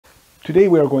Today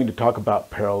we are going to talk about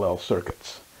parallel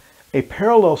circuits. A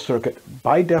parallel circuit,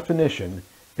 by definition,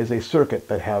 is a circuit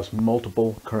that has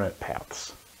multiple current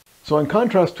paths. So in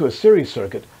contrast to a series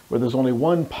circuit, where there's only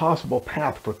one possible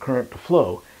path for current to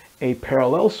flow, a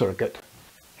parallel circuit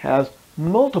has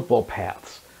multiple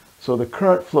paths. So the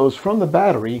current flows from the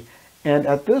battery, and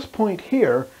at this point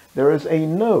here, there is a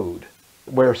node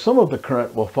where some of the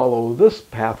current will follow this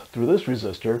path through this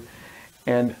resistor,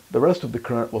 and the rest of the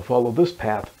current will follow this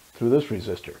path through this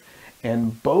resistor.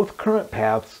 And both current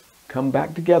paths come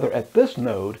back together at this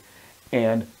node,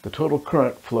 and the total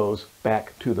current flows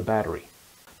back to the battery.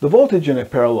 The voltage in a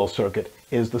parallel circuit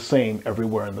is the same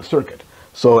everywhere in the circuit.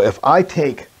 So if I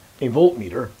take a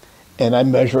voltmeter and I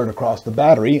measure it across the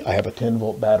battery, I have a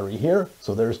 10-volt battery here,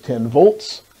 so there's 10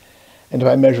 volts. And if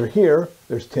I measure here,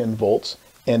 there's 10 volts.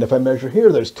 And if I measure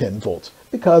here, there's 10 volts,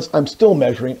 because I'm still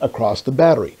measuring across the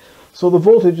battery. So the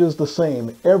voltage is the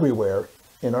same everywhere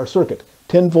in our circuit.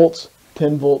 10 volts,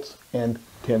 10 volts, and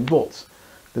 10 volts.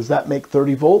 Does that make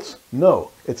 30 volts?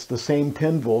 No, it's the same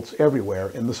 10 volts everywhere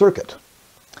in the circuit.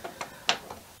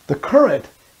 The current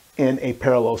in a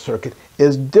parallel circuit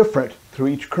is different through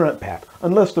each current path,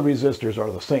 unless the resistors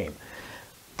are the same.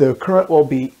 The current will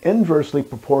be inversely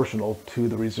proportional to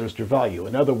the resistor value.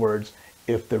 In other words,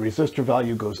 if the resistor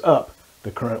value goes up,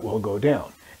 the current will go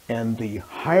down. And the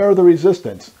higher the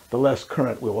resistance, the less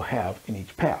current we will have in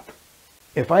each path.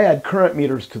 If I add current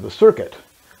meters to the circuit,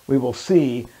 we will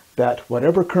see that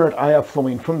whatever current I have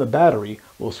flowing from the battery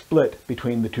will split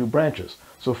between the two branches.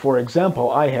 So for example,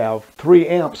 I have 3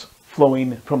 amps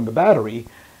flowing from the battery.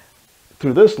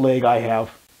 Through this leg I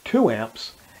have 2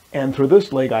 amps, and through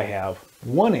this leg I have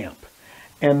 1 amp.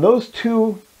 And those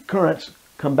two currents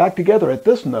come back together at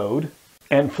this node,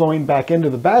 and flowing back into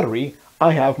the battery,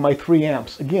 I have my 3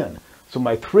 amps again. So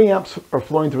my 3 amps are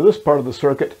flowing through this part of the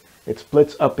circuit. It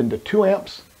splits up into 2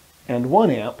 amps and 1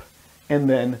 amp, and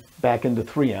then back into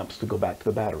 3 amps to go back to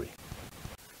the battery.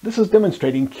 This is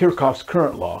demonstrating Kirchhoff's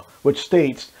current law, which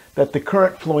states that the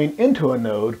current flowing into a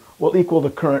node will equal the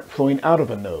current flowing out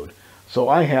of a node. So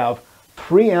I have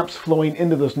 3 amps flowing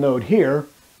into this node here,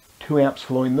 2 amps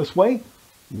flowing this way,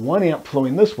 1 amp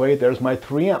flowing this way. There's my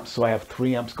 3 amps. So I have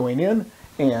 3 amps going in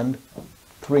and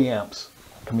 3 amps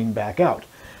coming back out.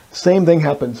 Same thing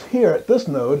happens here at this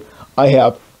node. I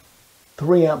have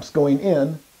 3 amps going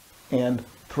in and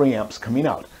 3 amps coming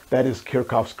out. That is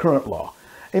Kirchhoff's current law.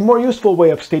 A more useful way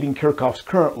of stating Kirchhoff's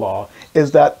current law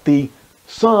is that the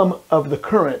sum of the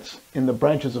currents in the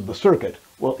branches of the circuit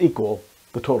will equal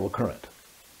the total current.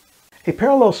 A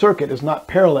parallel circuit is not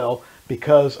parallel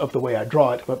because of the way I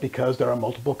draw it, but because there are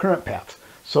multiple current paths.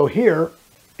 So here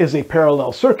is a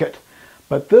parallel circuit,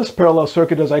 but this parallel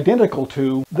circuit is identical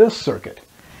to this circuit.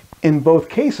 In both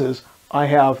cases, I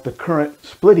have the current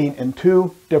splitting in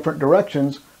 2 different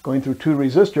directions, going through 2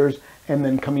 resistors, and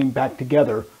then coming back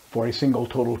together for a single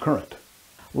total current.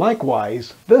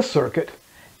 Likewise, this circuit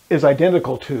is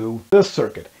identical to this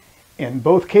circuit. In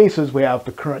both cases, we have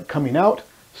the current coming out,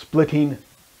 splitting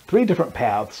 3 different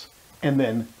paths, and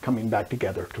then coming back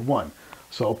together to 1.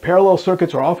 So parallel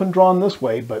circuits are often drawn this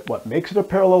way, but what makes it a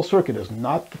parallel circuit is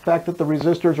not the fact that the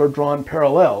resistors are drawn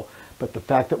parallel, but the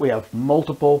fact that we have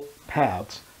multiple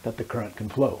paths that the current can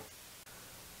flow.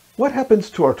 What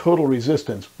happens to our total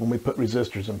resistance when we put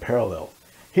resistors in parallel?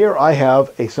 Here I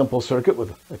have a simple circuit with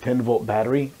a 10-volt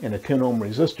battery and a 10-ohm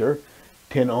resistor.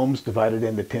 10 ohms divided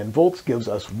into 10 volts gives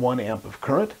us 1 amp of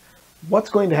current.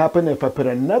 What's going to happen if I put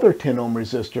another 10-ohm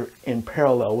resistor in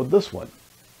parallel with this one?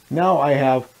 Now I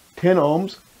have 10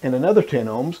 ohms and another 10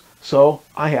 ohms, so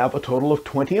I have a total of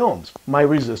 20 ohms. My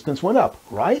resistance went up,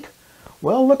 right?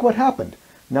 Well, look what happened.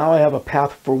 Now I have a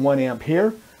path for 1 amp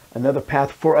here, another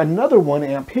path for another 1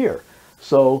 amp here.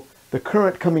 So the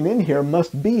current coming in here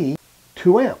must be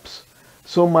 2 amps.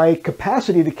 So my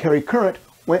capacity to carry current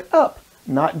went up,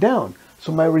 not down.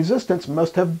 So my resistance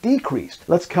must have decreased.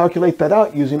 Let's calculate that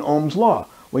out using Ohm's law.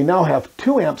 We now have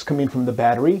 2 amps coming from the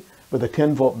battery with a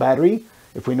 10-volt battery.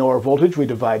 If we know our voltage, we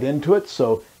divide into it.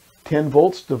 So 10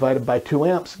 volts divided by 2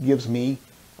 amps gives me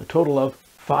a total of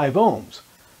 5 ohms.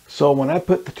 So when I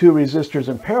put the 2 resistors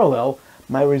in parallel,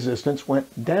 my resistance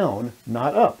went down,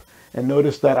 not up. And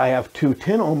notice that I have 2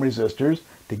 10-ohm resistors.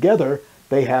 Together,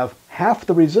 they have half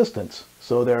the resistance,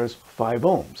 so there's 5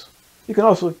 ohms. You can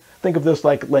also think of this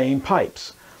like laying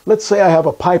pipes. Let's say I have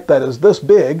a pipe that is this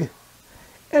big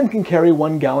and can carry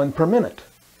 1 gallon per minute.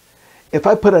 If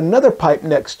I put another pipe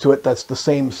next to it that's the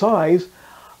same size,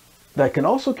 that can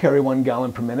also carry 1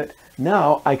 gallon per minute,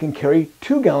 now I can carry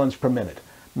 2 gallons per minute.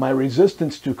 My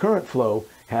resistance to current flow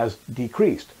has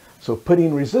decreased. So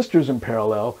putting resistors in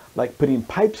parallel, like putting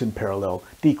pipes in parallel,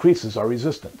 decreases our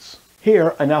resistance.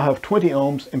 Here I now have 20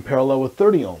 ohms in parallel with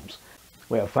 30 ohms.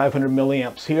 We have 500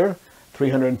 milliamps here,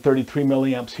 333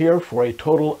 milliamps here, for a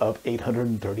total of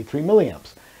 833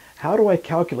 milliamps. How do I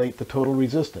calculate the total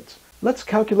resistance? Let's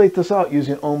calculate this out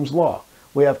using Ohm's law.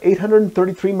 We have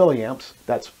 833 milliamps,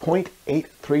 that's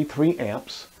 0.833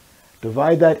 amps.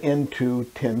 Divide that into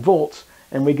 10 volts,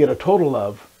 and we get a total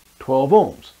of 12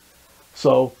 ohms.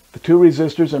 So the two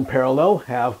resistors in parallel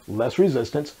have less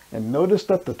resistance, and notice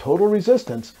that the total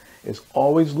resistance is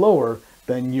always lower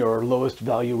than your lowest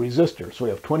value resistor. So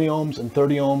we have 20 ohms and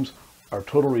 30 ohms. Our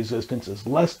total resistance is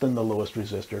less than the lowest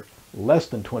resistor, less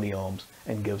than 20 ohms,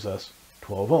 and gives us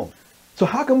 12 ohms. So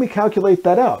how can we calculate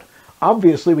that out?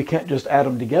 Obviously, we can't just add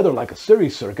them together like a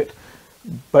series circuit,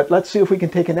 but let's see if we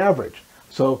can take an average.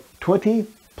 So 20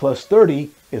 plus 30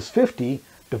 is 50.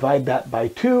 Divide that by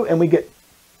 2, and we get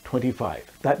 25.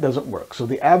 That doesn't work. So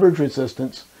the average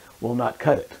resistance will not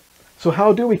cut it. So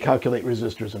how do we calculate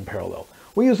resistors in parallel?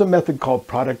 We use a method called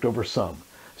product over sum.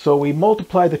 So we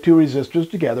multiply the two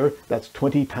resistors together, that's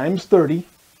 20 times 30.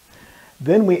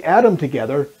 Then we add them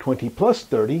together, 20 plus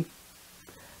 30.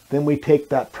 Then we take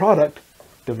that product,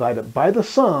 divide it by the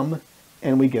sum,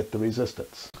 and we get the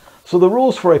resistance. So the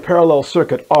rules for a parallel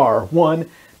circuit are: 1,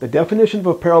 the definition of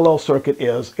a parallel circuit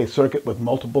is a circuit with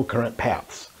multiple current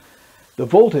paths. The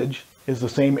voltage is the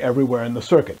same everywhere in the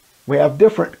circuit. We have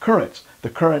different currents. The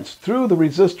currents through the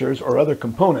resistors or other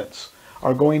components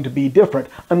are going to be different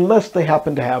unless they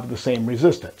happen to have the same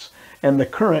resistance. And the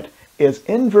current is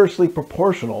inversely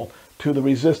proportional to the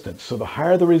resistance. So the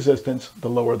higher the resistance, the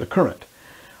lower the current.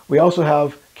 We also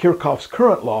have Kirchhoff's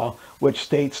current law, which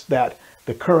states that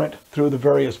the current through the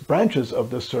various branches of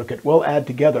this circuit will add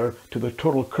together to the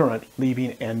total current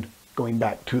leaving and going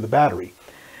back to the battery.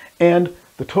 And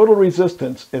the total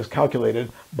resistance is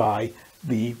calculated by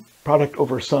the product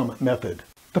over sum method.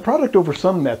 The product over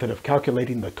sum method of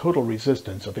calculating the total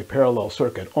resistance of a parallel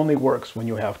circuit only works when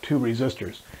you have two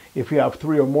resistors. If you have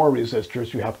 3 or more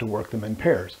resistors, you have to work them in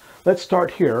pairs. Let's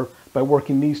start here by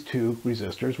working these two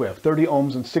resistors. We have 30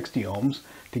 ohms and 60 ohms.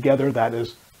 Together that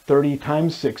is 30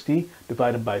 times 60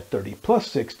 divided by 30 plus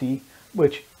 60,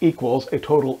 which equals a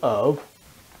total of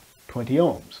 20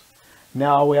 ohms.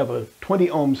 Now we have a 20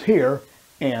 ohms here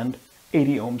and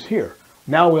 80 ohms here.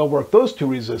 Now we'll work those two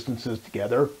resistances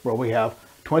together, where we have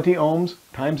 20 ohms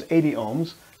times 80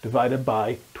 ohms divided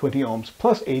by 20 ohms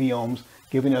plus 80 ohms,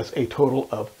 giving us a total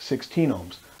of 16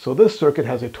 ohms. So this circuit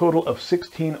has a total of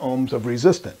 16 ohms of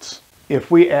resistance. If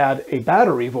we add a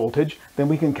battery voltage, then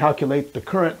we can calculate the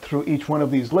current through each one of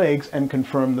these legs and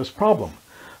confirm this problem.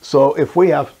 So if we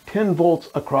have 10 volts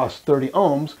across 30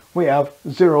 ohms, we have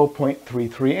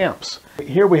 0.33 amps.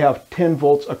 Here we have 10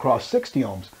 volts across 60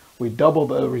 ohms. We double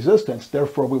the resistance,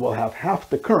 therefore we will have half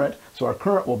the current, so our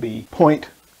current will be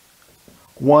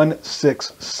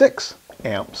 0.166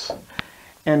 amps.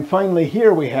 And finally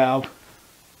here we have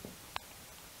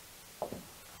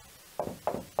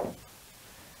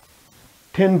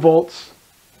 10 volts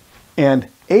and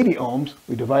 80 ohms.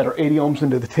 We divide our 80 ohms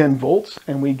into the 10 volts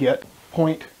and we get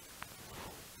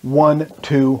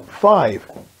 0.125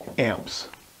 amps.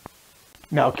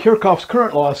 Now Kirchhoff's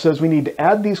current law says we need to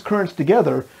add these currents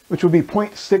together, which would be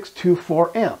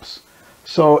 0.624 amps.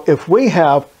 So if we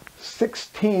have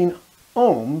 16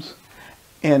 ohms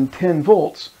and 10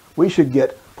 volts, we should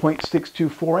get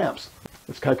 0.624 amps.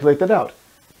 Let's calculate that out.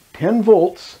 10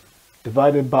 volts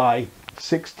divided by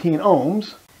 16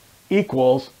 ohms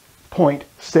equals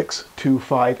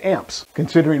 0.625 amps.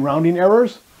 Considering rounding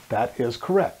errors, that is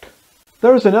correct.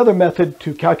 There is another method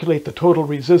to calculate the total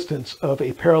resistance of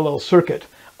a parallel circuit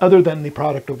other than the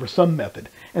product over sum method.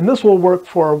 And this will work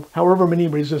for however many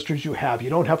resistors you have.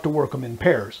 You don't have to work them in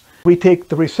pairs. We take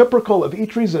the reciprocal of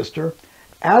each resistor,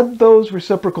 add those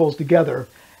reciprocals together,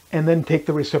 and then take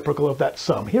the reciprocal of that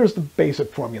sum. Here's the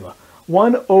basic formula.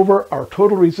 1 over our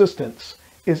total resistance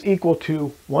is equal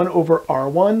to 1 over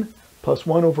R1 plus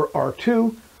 1 over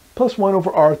R2 plus 1 over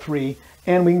R3,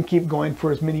 and we can keep going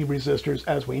for as many resistors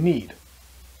as we need.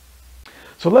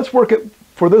 So let's work it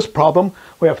for this problem.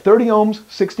 We have 30 ohms,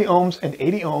 60 ohms, and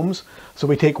 80 ohms. So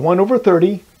we take 1 over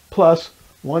 30 plus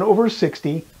 1 over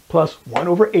 60 plus 1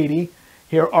 over 80.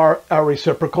 Here are our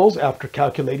reciprocals after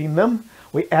calculating them.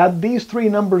 We add these three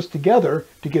numbers together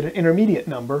to get an intermediate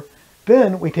number.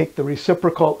 Then we take the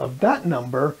reciprocal of that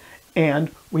number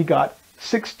and we got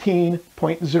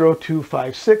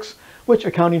 16.0256, which,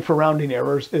 accounting for rounding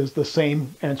errors, is the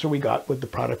same answer we got with the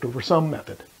product over sum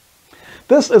method.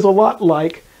 This is a lot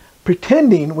like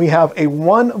pretending we have a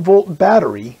 1-volt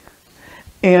battery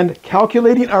and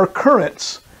calculating our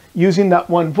currents using that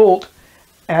 1 volt,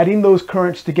 adding those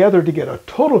currents together to get a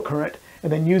total current,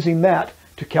 and then using that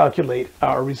to calculate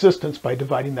our resistance by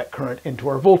dividing that current into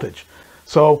our voltage.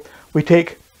 So we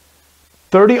take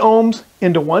 30 ohms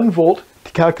into 1 volt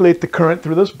to calculate the current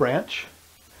through this branch,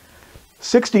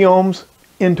 60 ohms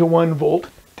into 1 volt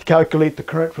to calculate the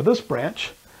current for this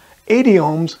branch, 80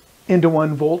 ohms into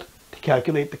 1 volt to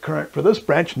calculate the current for this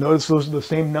branch. Notice those are the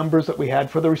same numbers that we had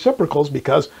for the reciprocals,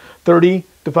 because 30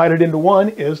 divided into 1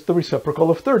 is the reciprocal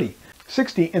of 30.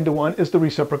 60 into 1 is the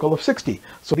reciprocal of 60.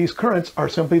 So these currents are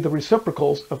simply the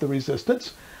reciprocals of the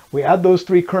resistance. We add those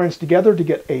three currents together to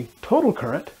get a total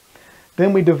current.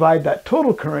 Then we divide that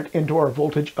total current into our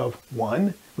voltage of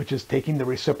 1, which is taking the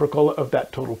reciprocal of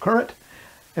that total current,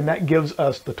 and that gives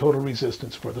us the total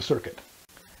resistance for the circuit.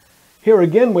 Here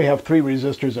again we have 3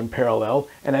 resistors in parallel,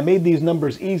 and I made these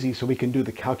numbers easy so we can do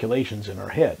the calculations in our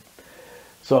head.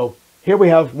 So here we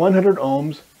have 100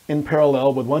 ohms in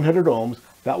parallel with 100 ohms.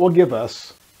 That will give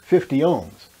us 50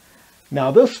 ohms. Now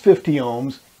this 50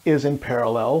 ohms is in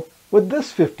parallel with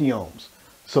this 50 ohms.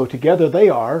 So together they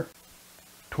are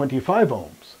 25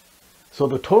 ohms. So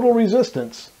the total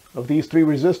resistance of these 3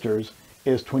 resistors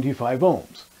is 25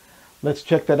 ohms. Let's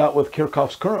check that out with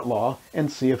Kirchhoff's current law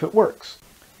and see if it works.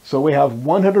 So we have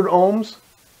 100 ohms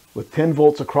with 10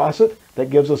 volts across it. That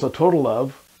gives us a total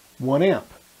of 1 amp.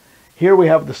 Here we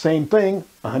have the same thing,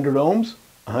 100 ohms,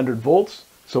 100 volts.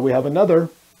 So we have another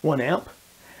 1 amp.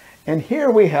 And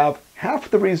here we have half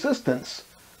the resistance,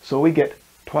 so we get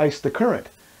twice the current.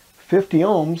 50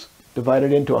 ohms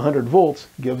divided into 100 volts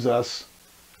gives us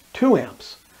 2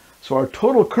 amps. So our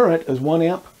total current is 1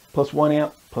 amp plus 1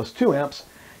 amp plus 2 amps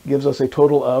gives us a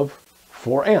total of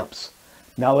 4 amps.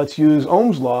 Now let's use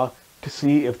Ohm's law to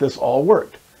see if this all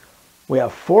worked. We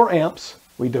have 4 amps,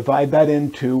 we divide that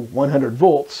into 100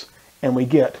 volts, and we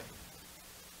get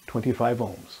 25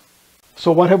 ohms.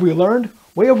 So what have we learned?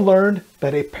 We have learned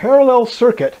that a parallel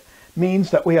circuit means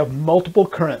that we have multiple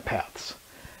current paths.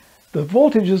 The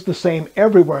voltage is the same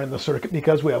everywhere in the circuit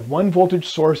because we have one voltage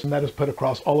source, and that is put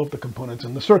across all of the components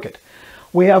in the circuit.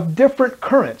 We have different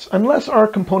currents unless our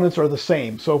components are the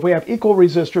same. So if we have equal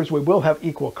resistors, we will have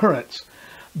equal currents,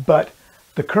 but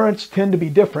the currents tend to be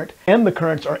different, and the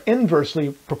currents are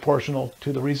inversely proportional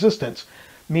to the resistance,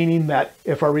 meaning that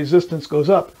if our resistance goes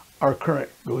up, our current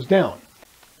goes down.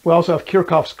 We also have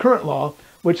Kirchhoff's current law,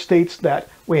 which states that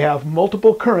we have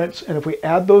multiple currents, and if we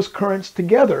add those currents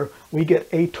together, we get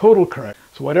a total current.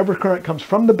 So whatever current comes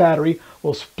from the battery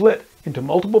will split into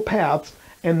multiple paths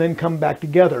and then come back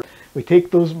together. We take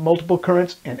those multiple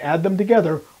currents and add them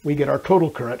together, we get our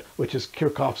total current, which is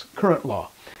Kirchhoff's current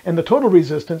law. And the total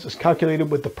resistance is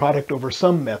calculated with the product over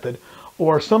sum method,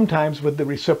 or sometimes with the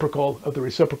reciprocal of the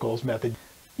reciprocals method,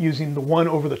 using the 1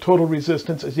 over the total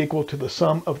resistance is equal to the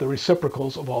sum of the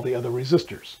reciprocals of all the other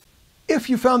resistors. If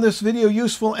you found this video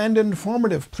useful and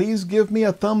informative, please give me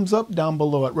a thumbs up down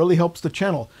below. It really helps the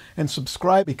channel. And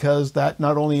subscribe, because that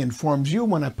not only informs you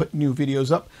when I put new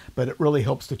videos up, but it really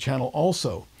helps the channel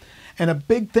also. And a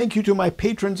big thank you to my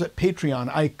patrons at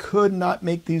Patreon. I could not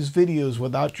make these videos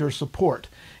without your support.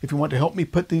 If you want to help me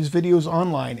put these videos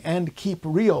online and keep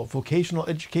real vocational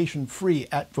education free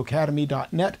at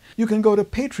vocademy.net, you can go to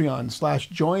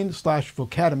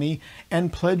patreon.com/join/vocademy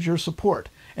and pledge your support.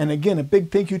 And again, a big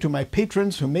thank you to my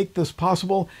patrons who make this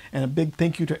possible, and a big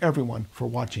thank you to everyone for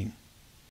watching.